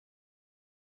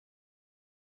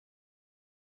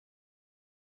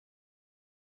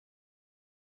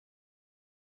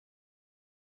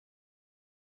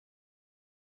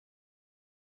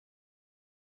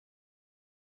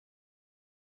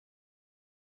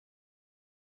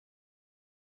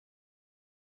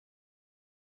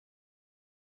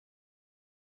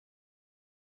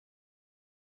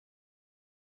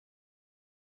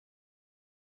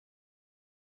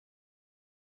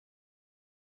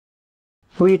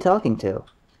Who are you talking to?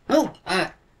 Oh,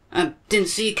 I didn't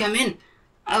see you come in.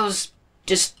 I was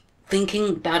just thinking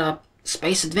about our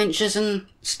space adventures and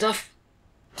stuff.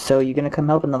 So you gonna come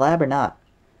help in the lab or not?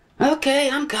 Okay,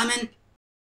 I'm coming.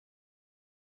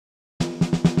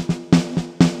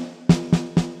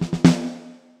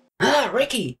 Ah,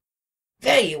 Ricky.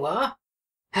 There you are.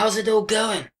 How's it all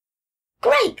going?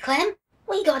 Great, Clem.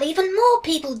 We got even more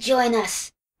people join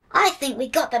us. I think we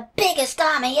got the biggest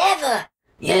army ever.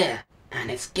 Yeah, and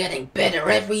it's getting better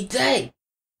every day.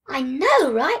 I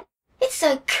know, right? It's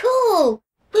so cool.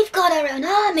 We've got our own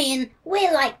army and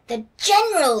we're like the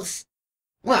generals.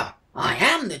 Well, I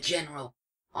am the general.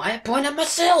 I appointed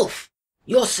myself.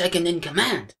 You're second in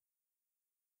command.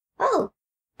 Oh,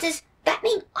 does that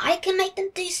mean I can make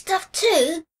them do stuff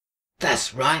too?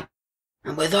 That's right.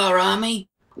 And with our army,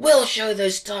 we'll show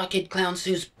those Starkidz clowns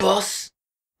who's boss.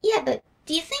 Yeah, but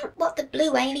do you think what the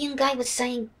blue alien guy was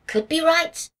saying could be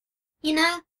right? You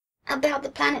know, about the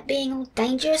planet being all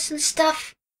dangerous and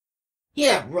stuff?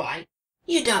 Yeah, right.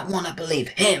 You don't want to believe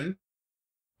him.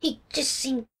 He just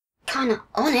seemed kinda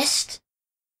honest.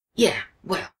 Yeah,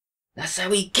 well, that's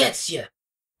how he gets you. Are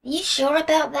you sure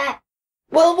about that?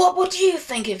 Well, what would you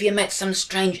think if you met some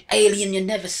strange alien you'd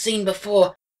never seen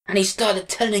before and he started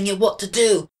telling you what to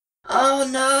do? Oh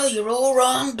no, you're all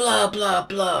wrong, blah blah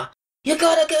blah. You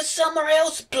gotta go somewhere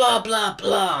else, blah blah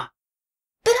blah.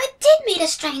 But I did meet a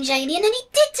strange alien and he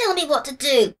did tell me what to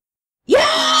do.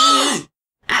 Yeah!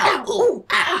 Ow! Ooh!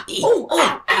 Ow! Ooh!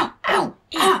 Ow! Ow! Ow!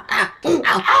 Ow! Ow!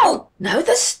 Ow! Ow! No,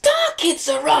 the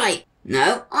Starkidz are right.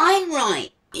 No, I'm right.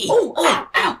 Ooh! Ow!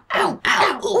 Ow! Ow!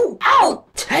 Ow! Ooh! Ow!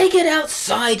 Take it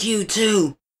outside, you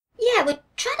two. Yeah, we're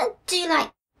trying to do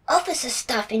like officer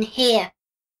stuff in here.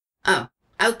 Oh,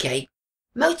 okay.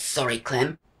 Most sorry,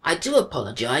 Clem. I do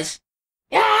apologise.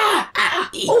 Ah! Ow!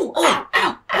 Ooh! Ow!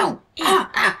 Ow! Ow! Ow!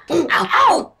 Ow!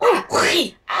 Ow!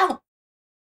 Ow! Ow!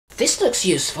 This looks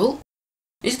useful.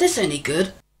 Is this any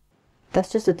good?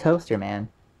 That's just a toaster, man.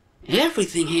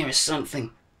 Everything here is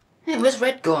something. Hey, where's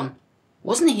Red gone?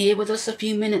 Wasn't he here with us a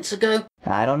few minutes ago?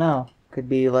 I don't know. Could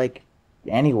be, like,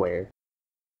 anywhere.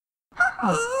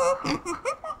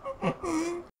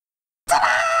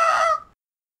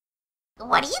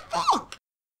 What do you think?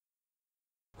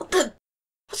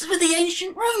 What's with the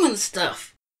ancient Roman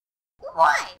stuff?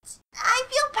 What? I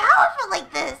feel powerful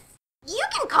like this. You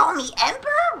can call me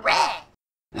Emperor Red.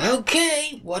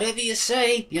 Okay, whatever you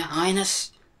say, Your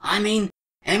Highness. I mean,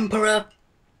 Emperor.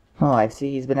 Oh, I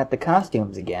see he's been at the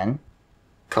costumes again.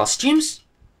 Costumes?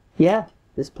 Yeah,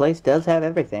 this place does have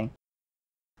everything.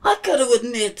 I gotta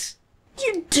admit,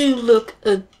 you do look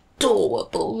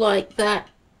adorable like that.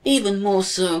 Even more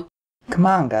so. Come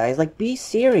on, guys, like, be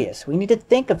serious. We need to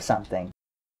think of something.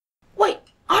 Wait,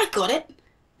 I got it.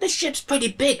 The ship's pretty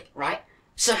big, right?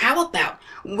 So how about,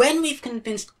 when we've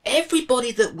convinced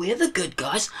everybody that we're the good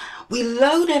guys, we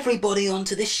load everybody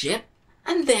onto this ship,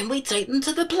 and then we take them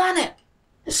to the planet.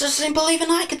 It's so simple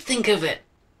even I could think of it.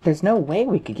 There's no way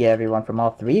we could get everyone from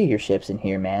all three of your ships in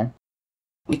here, man.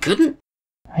 We couldn't?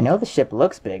 I know the ship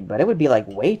looks big, but it would be like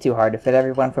way too hard to fit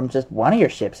everyone from just one of your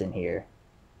ships in here.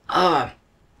 Ah,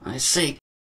 I see.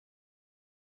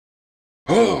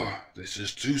 Oh, this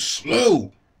is too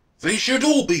slow. They should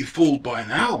all be full by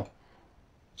now.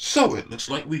 So it looks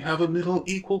like we have a little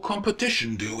equal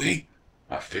competition, do we?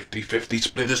 A 50-50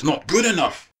 split is not good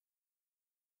enough.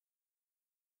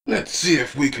 Let's see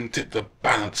if we can tip the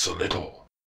balance a little.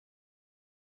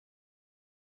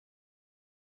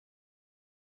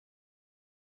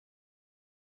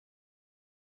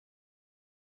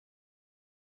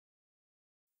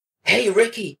 Hey,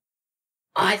 Ricky.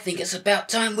 I think it's about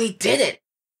time we did it.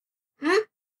 Huh?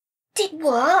 Did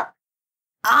what?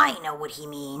 I know what he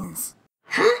means.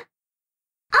 Huh?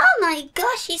 Oh my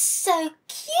gosh, he's so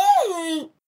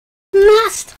cute!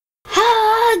 Must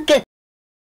hug!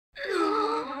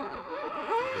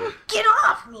 Get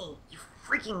off me, you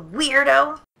freaking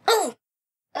weirdo! Oh,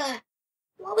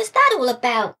 what was that all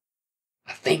about?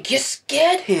 I think you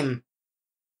scared him.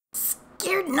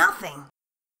 Scared nothing.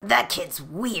 That kid's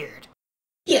weird.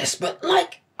 Yes, but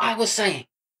like I was saying,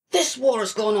 this war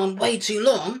has gone on way too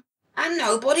long, and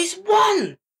nobody's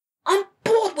won. I'm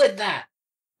bored with that.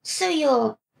 So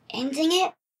you're ending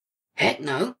it? Heck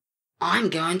no. I'm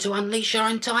going to unleash our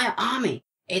entire army.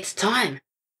 It's time.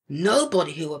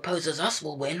 Nobody who opposes us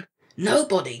will win.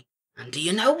 Nobody. And do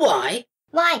you know why?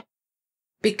 Why?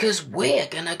 Because we're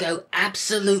gonna go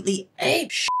absolutely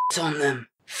apeshit on them.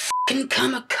 Fucking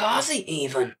kamikaze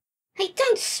even. Hey,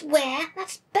 don't swear.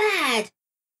 That's bad.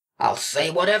 I'll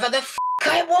say whatever the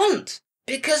I want.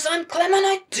 Because I'm Clem and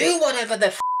I do whatever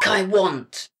the I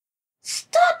want.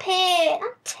 Stop it.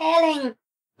 I'm telling.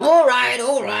 All right.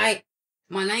 alright.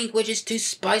 My language is too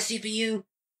spicy for you.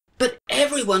 But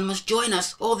everyone must join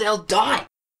us or they'll die.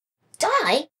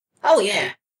 Die? Oh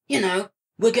yeah, you know,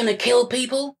 we're gonna kill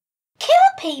people. Kill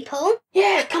people?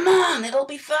 Yeah, come on, it'll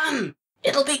be fun.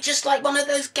 It'll be just like one of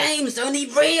those games, only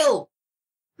real.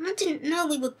 I didn't know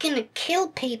we were gonna kill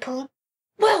people.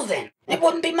 Well then, it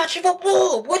wouldn't be much of a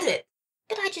war, would it?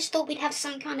 But I just thought we'd have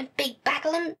some kind of big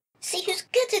battle and see who's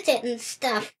good at it and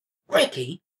stuff.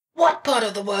 Ricky, what part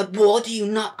of the word war do you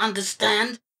not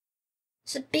understand?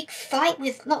 It's a big fight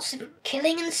with lots of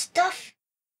killing and stuff.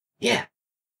 Yeah.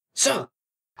 So,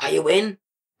 are you in?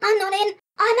 I'm not in.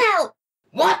 I'm out.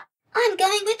 What? I'm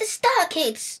going with the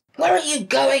Starkidz. Where are you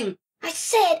going? I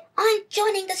said I'm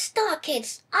joining the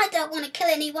Starkidz. I don't want to kill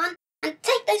anyone. And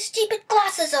take those stupid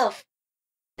glasses off.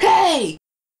 Hey!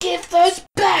 Give those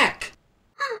back!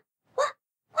 Huh?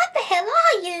 What the hell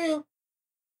are you?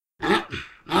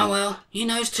 Oh well, he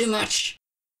knows too much.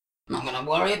 Not gonna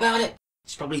worry about it.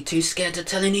 He's probably too scared to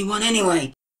tell anyone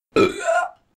anyway.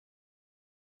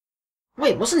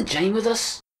 Wait, wasn't Jane with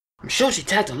us? I'm sure she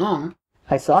tagged along.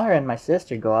 I saw her and my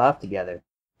sister go off together.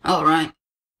 Alright.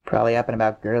 Probably up and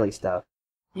about girly stuff.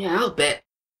 Yeah, I'll bet.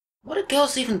 What do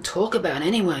girls even talk about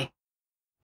anyway?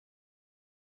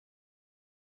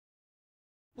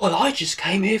 Well, I just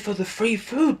came here for the free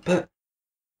food, but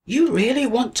you really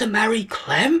want to marry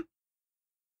Clem?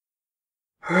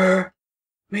 Her?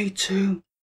 Me too.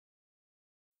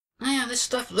 Yeah, this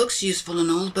stuff looks useful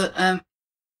and all, but,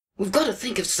 we've got to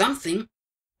think of something.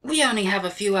 We only have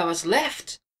a few hours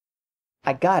left.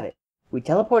 I got it. We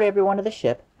teleport everyone to the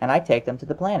ship, and I take them to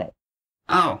the planet.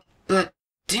 Oh, but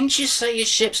didn't you say your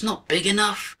ship's not big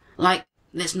enough? Like,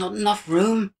 there's not enough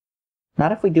room?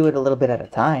 Not if we do it a little bit at a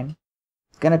time.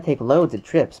 It's gonna take loads of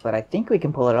trips, but I think we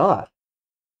can pull it off.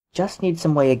 Just need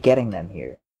some way of getting them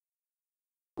here.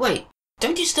 Wait,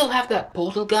 don't you still have that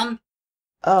portal gun?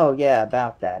 Oh yeah,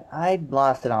 about that. I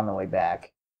lost it on the way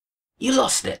back. You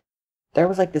lost it. There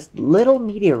was like this little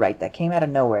meteorite that came out of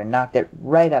nowhere and knocked it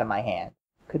right out of my hand.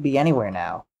 Could be anywhere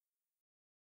now.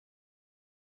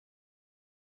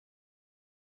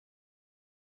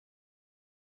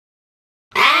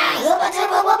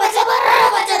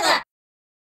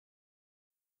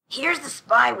 Here's the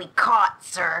spy we caught,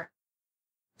 sir.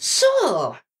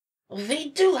 So, we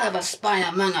do have a spy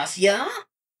among us, yeah?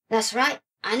 That's right.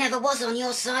 I never was on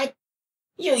your side.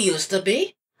 You used to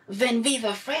be, when we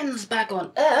were friends back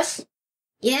on Earth.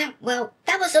 Yeah, well,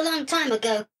 that was a long time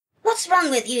ago. What's wrong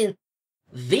with you?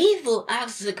 We will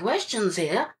ask the questions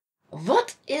here.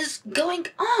 What is going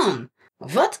on?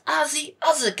 What are the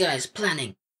other guys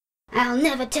planning? I'll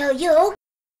never tell you.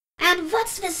 And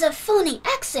what's with the phony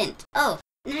accent? Oh,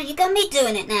 now you got me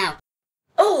doing it now.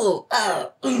 Oh,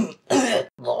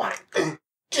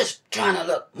 just trying to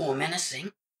look more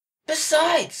menacing.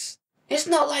 Besides, it's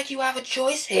not like you have a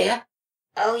choice here.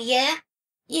 Oh yeah?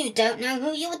 You don't know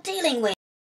who you're dealing with.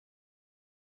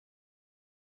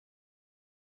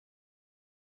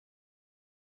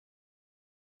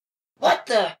 What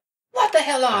the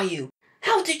hell are you?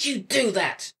 How did you do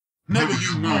that? Never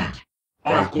you mind.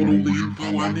 I've got all the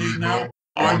info I need now.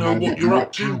 I know what you're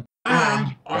up to.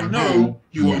 And I know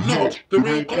you are not the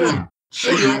real Clem.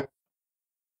 See ya.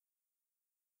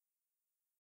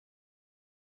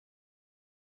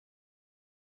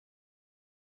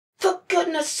 For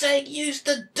goodness sake, use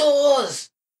the doors!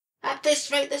 At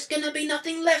this rate, there's gonna be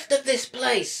nothing left of this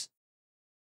place.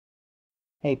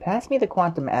 Hey, pass me the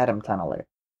quantum atom tunneler.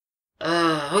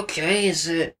 Okay, is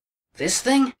it this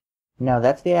thing? No,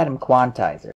 that's the atom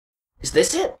quantizer. Is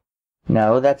this it?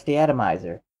 No, that's the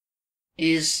atomizer.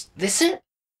 Is this it?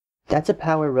 That's a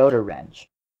power rotor wrench.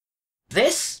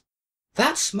 This?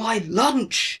 That's my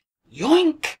lunch!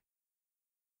 Yoink!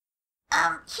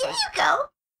 Here you go.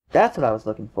 That's what I was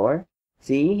looking for.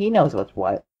 See, he knows what's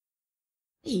what.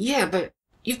 Yeah, but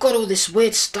you've got all this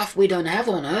weird stuff we don't have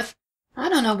on Earth. I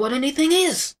don't know what anything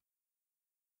is.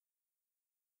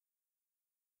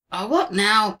 What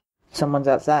now? Someone's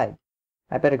outside.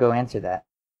 I better go answer that.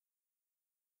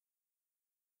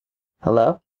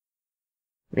 Hello?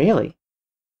 Really?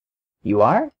 You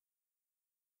are?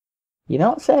 You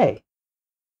don't say.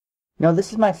 No,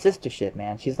 this is my sister ship,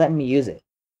 man. She's letting me use it.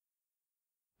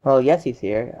 Well, yes, he's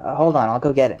here. Hold on, I'll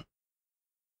go get him.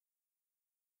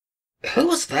 Who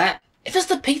was that? If it's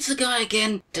the pizza guy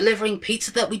again, delivering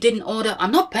pizza that we didn't order,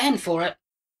 I'm not paying for it.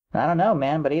 I don't know,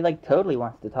 man, but he totally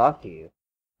wants to talk to you.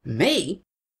 Me?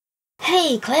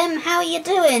 Hey, Clem, how are you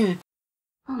doing?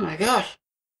 Oh my gosh.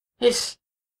 It's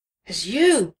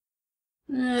you.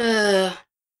 Hello?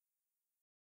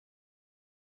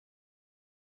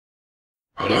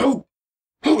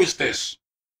 Who is this?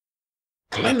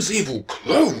 Clem's evil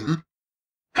clone?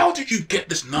 How did you get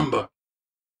this number?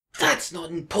 That's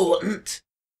not important.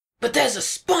 But there's a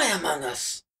spy among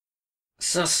us.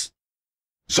 Sus.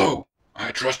 So,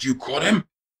 I trust you caught him?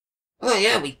 Well,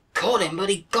 yeah, we caught him, but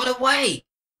he got away.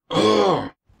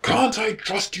 Ugh, can't I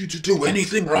trust you to do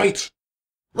anything right?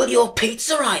 Well, your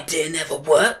pizza idea never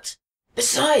worked.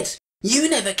 Besides, you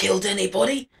never killed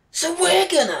anybody, so we're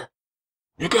gonna.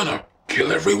 You're gonna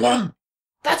kill everyone?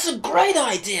 That's a great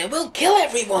idea. We'll kill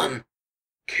everyone.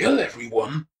 Kill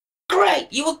everyone? Great,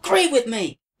 you agree with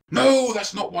me. No,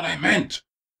 that's not what I meant.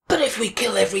 But if we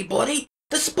kill everybody,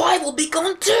 the spy will be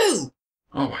gone too.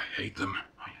 Oh, I hate them.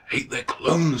 I hate their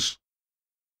clones.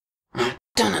 I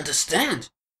don't understand.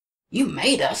 You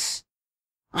made us.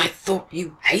 I thought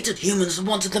you hated humans and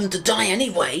wanted them to die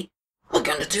anyway. We're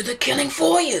gonna do the killing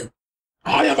for you.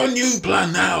 I have a new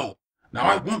plan now. Now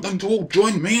I want them to all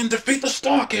join me and defeat the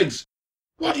Starkidz.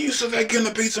 What do you say they're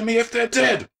gonna be to me if they're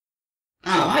dead?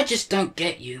 Oh, I just don't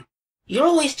get you. You're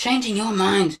always changing your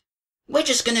mind. We're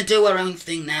just gonna do our own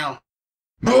thing now.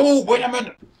 No, wait a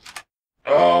minute.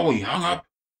 Oh, he hung up.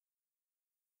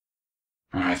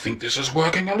 I think this is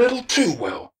working a little too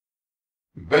well.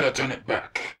 Better turn it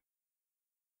back.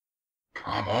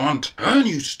 Come on, turn,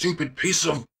 you stupid piece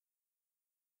of...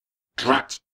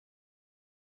 drat.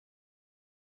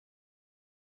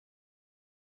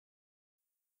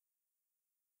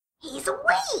 He's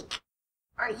awake.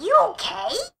 Are you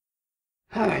okay?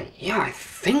 Yeah, I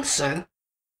think so.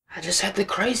 I just had the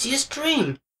craziest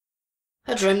dream.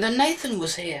 I dreamed that Nathan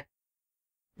was here.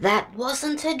 That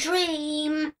wasn't a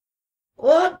dream.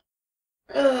 What?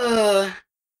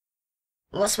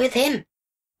 What's with him?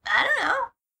 I don't know.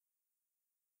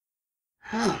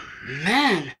 Oh,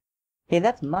 man. Hey,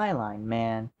 that's my line,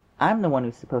 man. I'm the one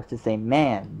who's supposed to say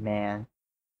man.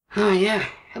 Oh, yeah,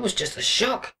 it was just a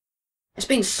shock. It's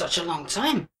been such a long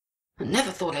time. I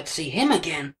never thought I'd see him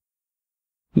again.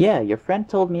 Yeah, your friend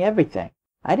told me everything.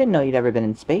 I didn't know you'd ever been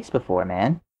in space before,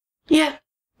 man. Yeah,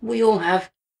 we all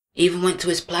have. Even went to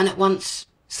his planet once,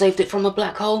 saved it from a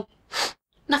black hole.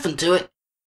 Nothing to it.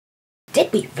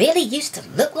 Did we really used to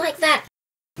look like that?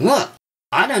 What?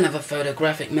 I don't have a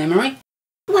photographic memory.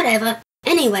 Whatever.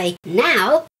 Anyway,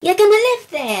 now you're gonna live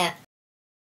there.